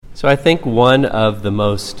So I think one of the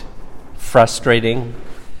most frustrating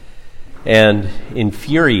and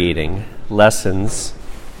infuriating lessons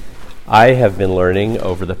I have been learning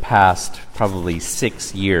over the past probably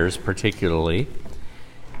 6 years particularly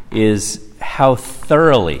is how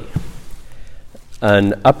thoroughly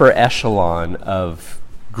an upper echelon of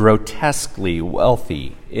grotesquely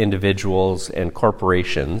wealthy individuals and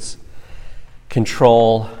corporations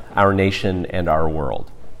control our nation and our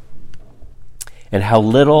world, and how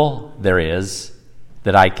little there is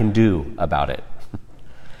that I can do about it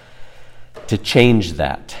to change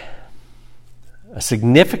that. A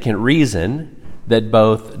significant reason that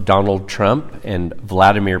both Donald Trump and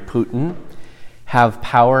Vladimir Putin have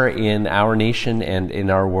power in our nation and in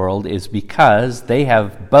our world is because they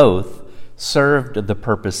have both served the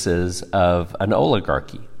purposes of an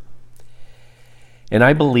oligarchy. And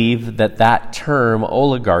I believe that that term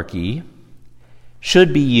oligarchy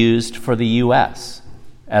should be used for the U.S.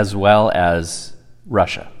 as well as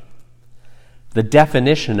Russia. The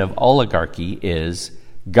definition of oligarchy is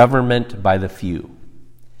government by the few,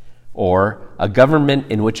 or a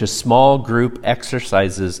government in which a small group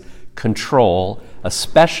exercises control,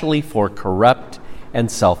 especially for corrupt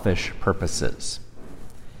and selfish purposes.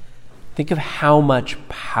 Think of how much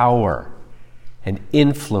power and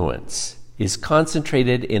influence is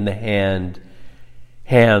concentrated in the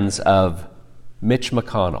hands of Mitch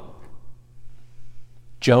McConnell,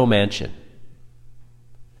 Joe Manchin,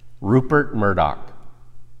 Rupert Murdoch,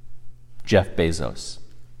 Jeff Bezos.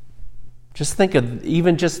 Just think of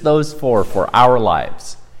even just those four for our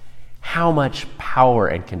lives, how much power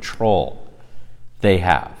and control they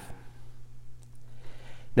have.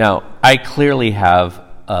 Now, I clearly have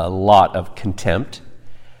a lot of contempt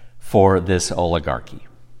for this oligarchy.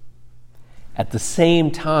 At the same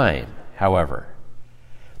time, however,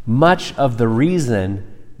 much of the reason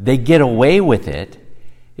they get away with it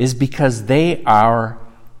is because they are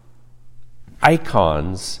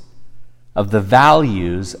icons of the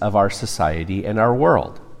values of our society and our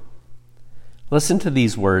world. Listen to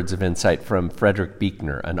these words of insight from Frederick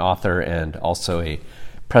Buechner, an author and also a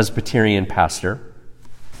Presbyterian pastor.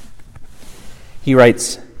 He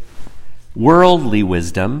writes, "Worldly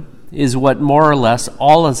wisdom is what more or less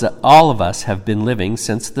all of us have been living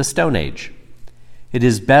since the Stone Age. It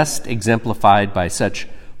is best exemplified by such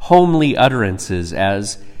homely utterances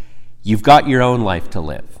as, 'You've got your own life to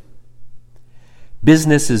live.'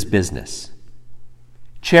 Business is business.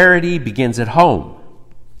 Charity begins at home.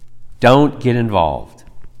 Don't get involved.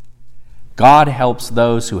 God helps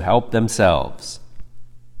those who help themselves.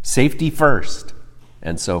 Safety first,"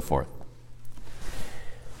 and so forth.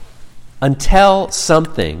 Until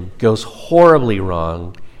something goes horribly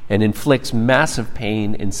wrong and inflicts massive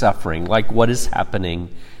pain and suffering, like what is happening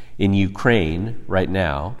in Ukraine right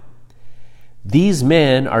now, these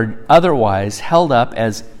men are otherwise held up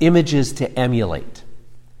as images to emulate,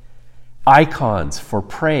 icons for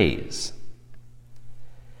praise.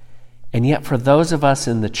 And yet for those of us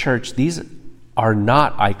in the church, these are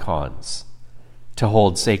not icons to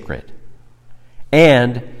hold sacred.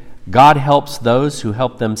 And God helps those who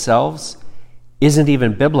help themselves isn't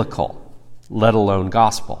even biblical, let alone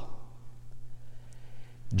gospel.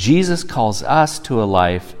 Jesus calls us to a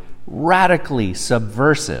life radically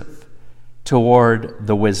subversive toward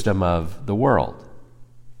the wisdom of the world.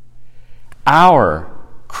 Our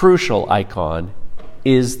crucial icon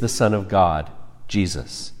is the Son of God,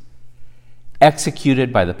 Jesus,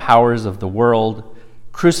 executed by the powers of the world,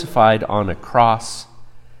 crucified on a cross,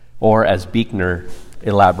 or as Buechner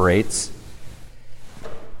elaborates,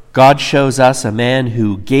 God shows us a man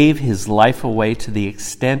who gave his life away to the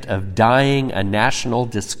extent of dying a national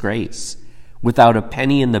disgrace without a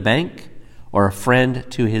penny in the bank or a friend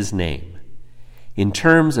to his name. In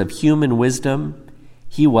terms of human wisdom,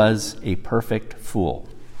 he was a perfect fool.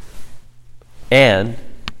 And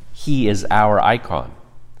he is our icon.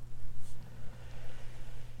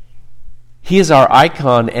 He is our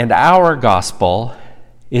icon, and our gospel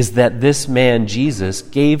is that this man, Jesus,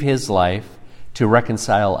 gave his life to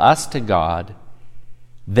reconcile us to God,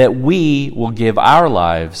 that we will give our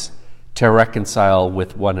lives to reconcile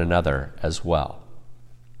with one another as well.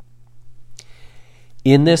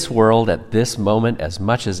 In this world, at this moment, as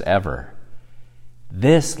much as ever,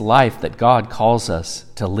 this life that God calls us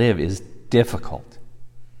to live is difficult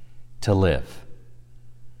to live.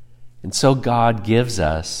 And so God gives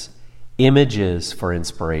us images for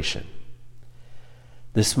inspiration.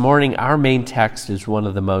 This morning, our main text is one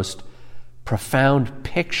of the most profound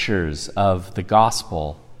pictures of the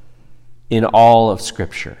gospel in all of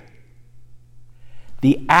Scripture.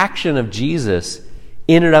 The action of Jesus,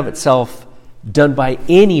 in and of itself, done by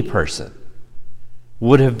any person,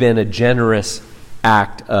 would have been a generous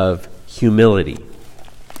act of humility.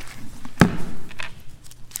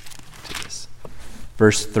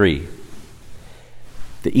 Verse 3.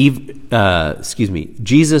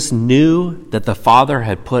 Jesus knew that the Father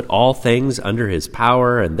had put all things under his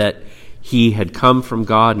power and that he had come from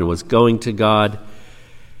God and was going to God.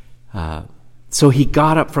 So he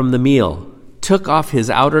got up from the meal, took off his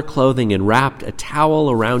outer clothing and wrapped a towel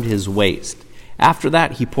around his waist. After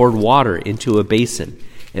that, he poured water into a basin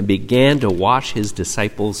and began to wash his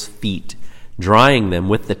disciples' feet, drying them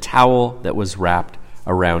with the towel that was wrapped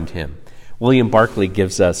around him. William Barclay,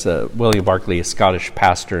 a Scottish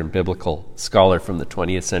pastor and biblical scholar from the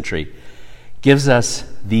 20th century, gives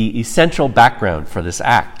us the essential background for this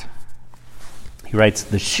act. He writes,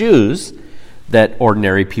 the shoes that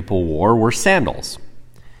ordinary people wore were sandals.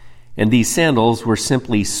 And these sandals were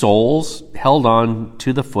simply soles held on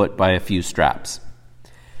to the foot by a few straps.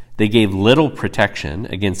 They gave little protection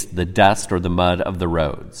against the dust or the mud of the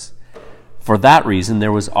roads. For that reason,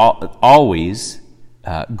 there was always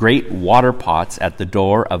great water pots at the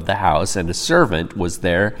door of the house, and a servant was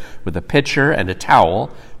there with a pitcher and a towel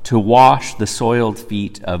to wash the soiled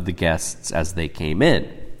feet of the guests as they came in.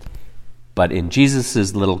 But in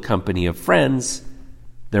Jesus' little company of friends,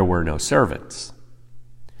 there were no servants.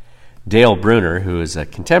 Dale Bruner, who is a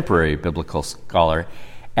contemporary biblical scholar,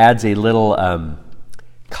 adds a little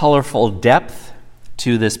colorful depth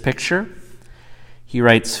to this picture. He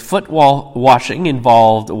writes, foot washing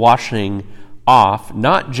involved washing off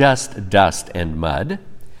not just dust and mud,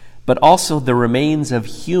 but also the remains of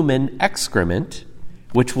human excrement,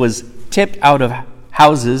 which was tipped out of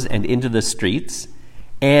houses and into the streets,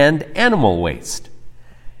 and animal waste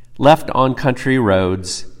left on country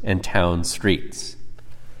roads and town streets.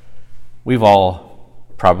 We've all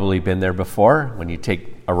probably been there before when you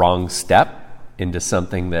take a wrong step into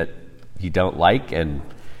something that you don't like, and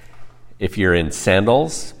if you're in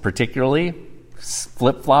sandals particularly,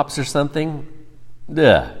 flip-flops or something,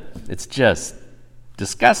 it's just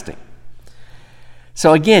disgusting.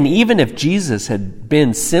 So again, even if Jesus had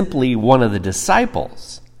been simply one of the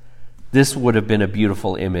disciples, this would have been a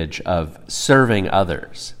beautiful image of serving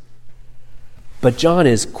others. But John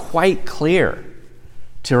is quite clear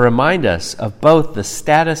to remind us of both the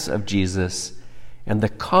status of Jesus and the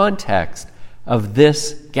context of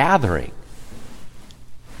this gathering.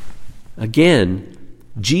 Again,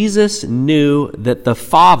 Jesus knew that the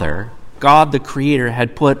Father, God the Creator,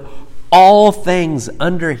 had put all things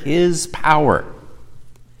under his power,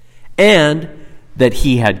 and that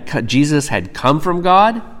Jesus had come from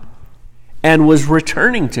God and was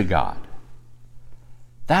returning to God.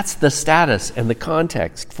 That's the status and the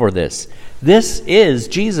context for this.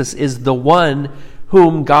 Jesus is the one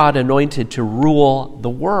whom God anointed to rule the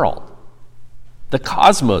world, the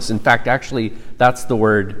cosmos. In fact, actually, that's the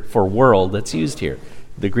word for world that's used here,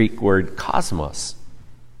 the Greek word cosmos.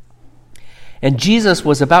 And Jesus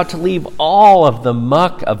was about to leave all of the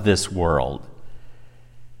muck of this world.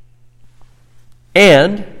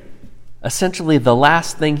 And essentially the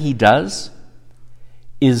last thing he does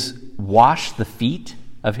is wash the feet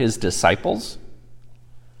of his disciples.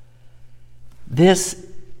 This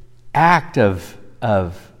act of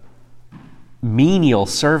menial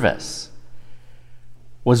service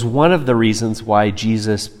was one of the reasons why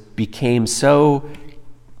Jesus became so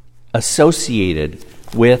associated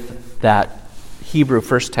with that Hebrew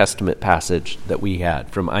First Testament passage that we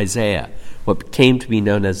had from Isaiah, what came to be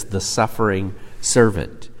known as the suffering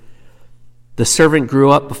servant. The servant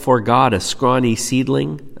grew up before God, a scrawny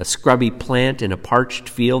seedling, a scrubby plant in a parched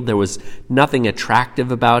field. There was nothing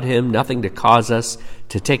attractive about him, nothing to cause us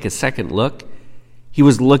to take a second look. He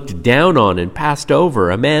was looked down on and passed over,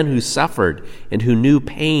 a man who suffered and who knew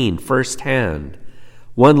pain firsthand.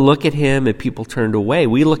 One look at him and people turned away.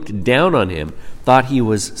 We looked down on him, thought he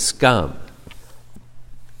was scum.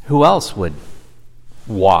 Who else would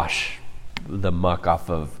wash the muck off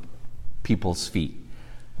of people's feet?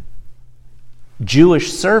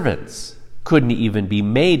 Jewish servants couldn't even be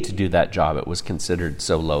made to do that job. It was considered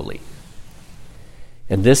so lowly.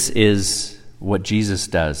 And this is what Jesus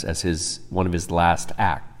does as one of his last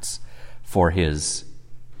acts for his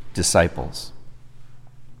disciples.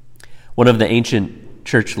 One of the ancient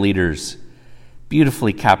church leaders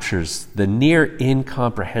beautifully captures the near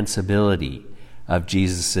incomprehensibility of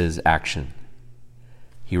Jesus' action.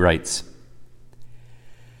 He writes,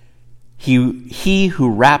 He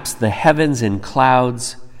who wraps the heavens in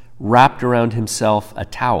clouds wrapped around himself a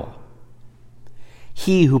towel.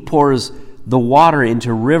 He who pours the water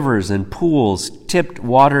into rivers and pools tipped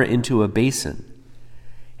water into a basin.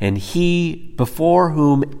 And he before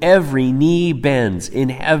whom every knee bends in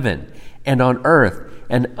heaven and on earth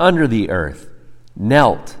and under the earth,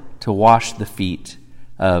 knelt to wash the feet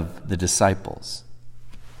of the disciples.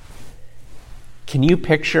 Can you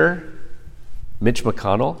picture Mitch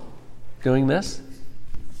McConnell doing this?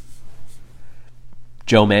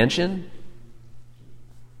 Joe Manchin?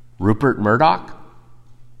 Rupert Murdoch?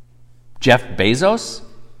 Jeff Bezos?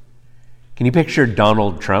 Can you picture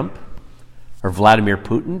Donald Trump or Vladimir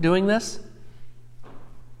Putin doing this?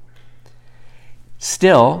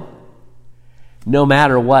 Still, no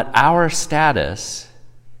matter what our status,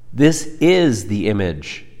 this is the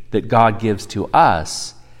image that God gives to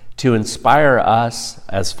us to inspire us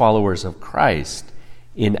as followers of Christ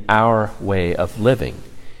in our way of living.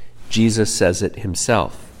 Jesus says it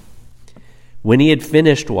himself. When he had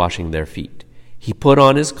finished washing their feet, he put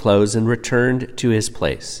on his clothes and returned to his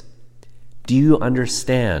place. "Do you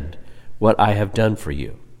understand what I have done for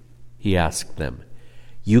you?" he asked them.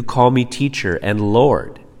 "You call me teacher and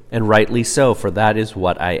Lord, and rightly so, for that is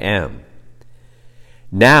what I am.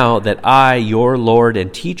 Now that I, your Lord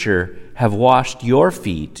and teacher, have washed your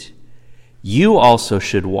feet, you also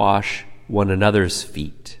should wash one another's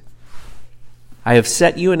feet. I have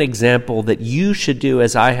set you an example that you should do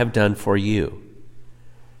as I have done for you.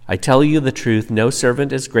 I tell you the truth, no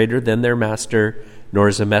servant is greater than their master, nor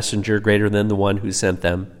is a messenger greater than the one who sent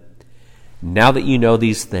them. Now that you know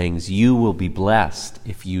these things, you will be blessed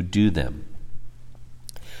if you do them."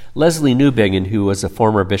 Leslie Newbigin, who was a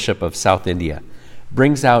former bishop of South India,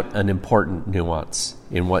 brings out an important nuance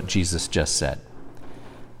in what Jesus just said.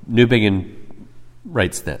 Newbigin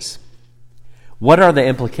writes this: "What are the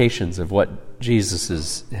implications of what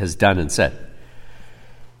Jesus has done and said?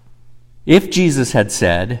 If Jesus had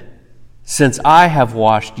said, 'Since I have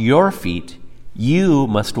washed your feet, you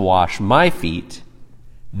must wash my feet,'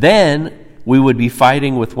 then we would be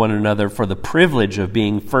fighting with one another for the privilege of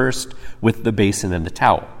being first with the basin and the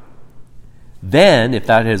towel. Then, if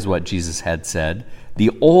that is what Jesus had said,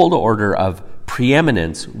 the old order of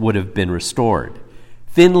preeminence would have been restored,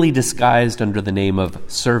 thinly disguised under the name of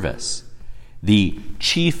service. The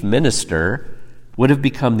chief minister would have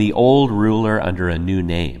become the old ruler under a new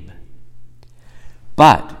name.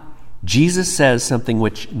 But Jesus says something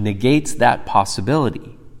which negates that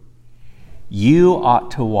possibility. You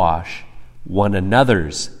ought to wash one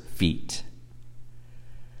another's feet.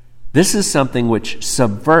 This is something which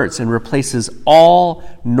subverts and replaces all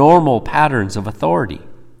normal patterns of authority.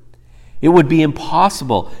 It would be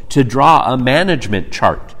impossible to draw a management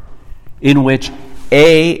chart in which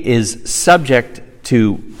A is subject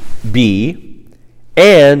to B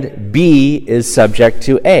and B is subject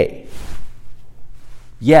to A.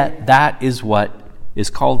 Yet that is what is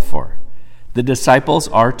called for. The disciples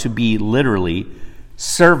are to be literally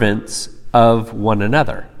servants of one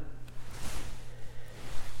another.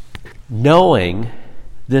 Knowing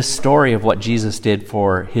this story of what Jesus did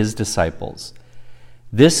for his disciples,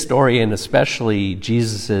 this story, and especially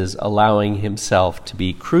Jesus' allowing himself to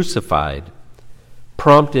be crucified,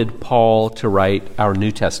 prompted Paul to write our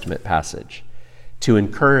New Testament passage to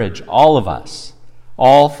encourage all of us,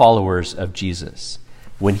 all followers of Jesus,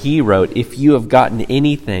 when he wrote, "If you have gotten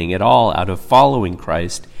anything at all out of following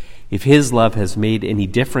Christ, if his love has made any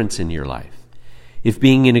difference in your life, if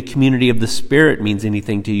being in a community of the Spirit means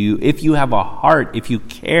anything to you, if you have a heart, if you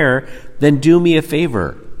care, then do me a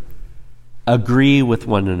favor. Agree with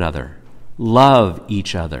one another. Love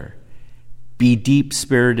each other. Be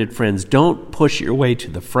deep-spirited friends. Don't push your way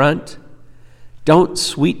to the front. Don't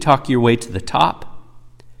sweet-talk your way to the top.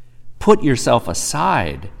 Put yourself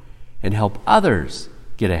aside and help others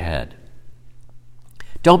get ahead.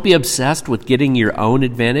 Don't be obsessed with getting your own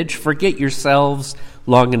advantage. Forget yourselves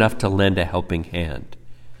long enough to lend a helping hand.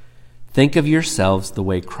 Think of yourselves the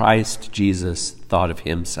way Christ Jesus thought of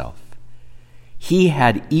himself. He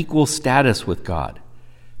had equal status with God,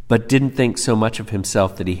 but didn't think so much of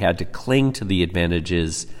himself that he had to cling to the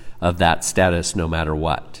advantages of that status no matter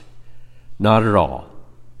what. Not at all.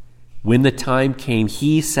 When the time came,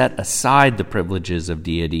 he set aside the privileges of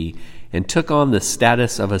deity and took on the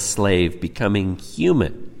status of a slave, becoming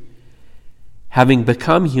human. Having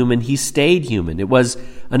become human, he stayed human. It was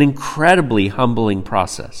an incredibly humbling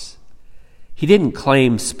process. He didn't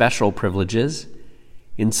claim special privileges.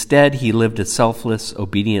 Instead, he lived a selfless,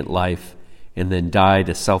 obedient life and then died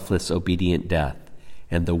a selfless, obedient death,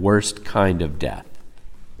 and the worst kind of death.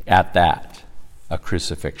 At that, a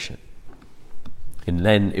crucifixion. And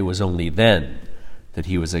then it was only then that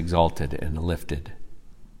he was exalted and lifted.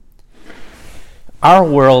 Our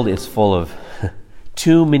world is full of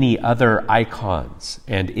too many other icons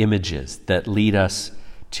and images that lead us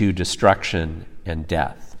to destruction and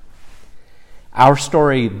death. Our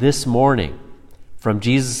story this morning from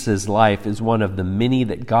Jesus' life is one of the many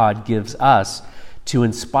that God gives us to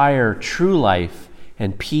inspire true life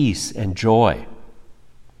and peace and joy.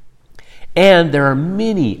 And there are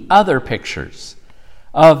many other pictures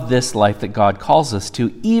of this life that God calls us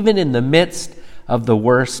to, even in the midst of the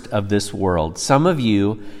worst of this world. Some of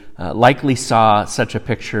you likely saw such a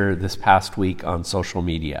picture this past week on social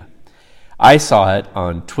media. I saw it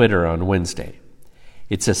on Twitter on Wednesday.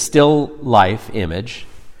 It's a still life image,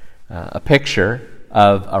 a picture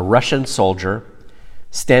of a Russian soldier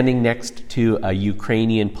standing next to a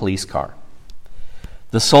Ukrainian police car.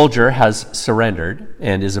 The soldier has surrendered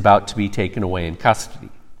and is about to be taken away in custody.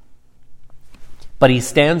 But he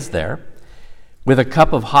stands there with a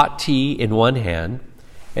cup of hot tea in one hand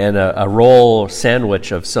and a roll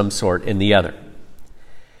sandwich of some sort in the other.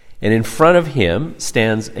 And in front of him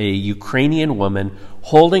stands a Ukrainian woman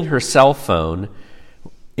holding her cell phone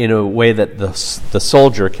in a way that the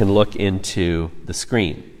soldier can look into the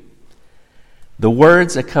screen. The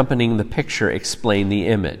words accompanying the picture explain the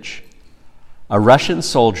image. A Russian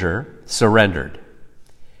soldier surrendered.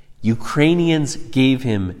 Ukrainians gave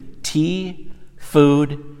him tea,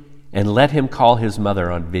 food, and let him call his mother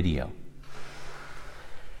on video.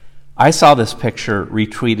 I saw this picture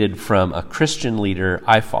retweeted from a Christian leader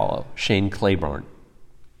I follow, Shane Claiborne.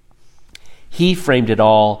 He framed it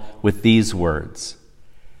all with these words: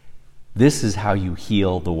 "This is how you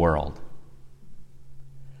heal the world."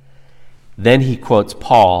 Then he quotes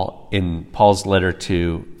Paul in Paul's letter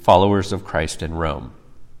to followers of Christ in Rome.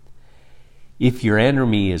 "If your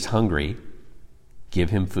enemy is hungry, give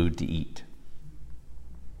him food to eat."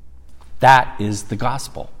 That is the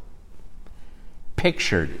gospel,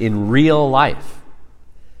 pictured in real life,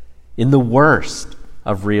 in the worst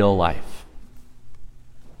of real life.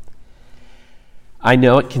 I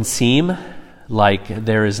know it can seem like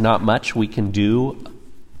there is not much we can do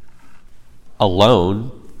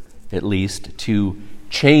alone, at least, to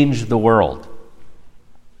change the world.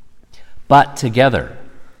 But together,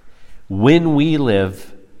 when we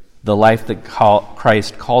live the life that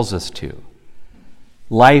Christ calls us to,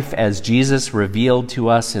 life as Jesus revealed to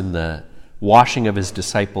us in the washing of his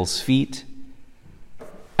disciples' feet,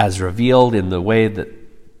 as revealed in the way that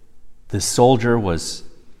the soldier was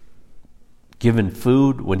given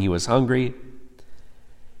food when he was hungry,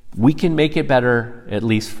 we can make it better, at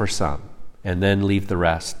least for some, and then leave the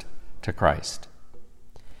rest to Christ.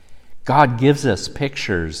 God gives us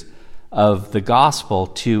pictures of the gospel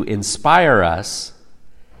to inspire us,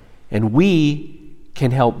 and we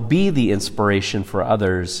can help be the inspiration for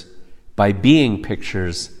others by being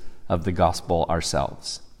pictures of the gospel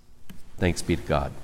ourselves. Thanks be to God.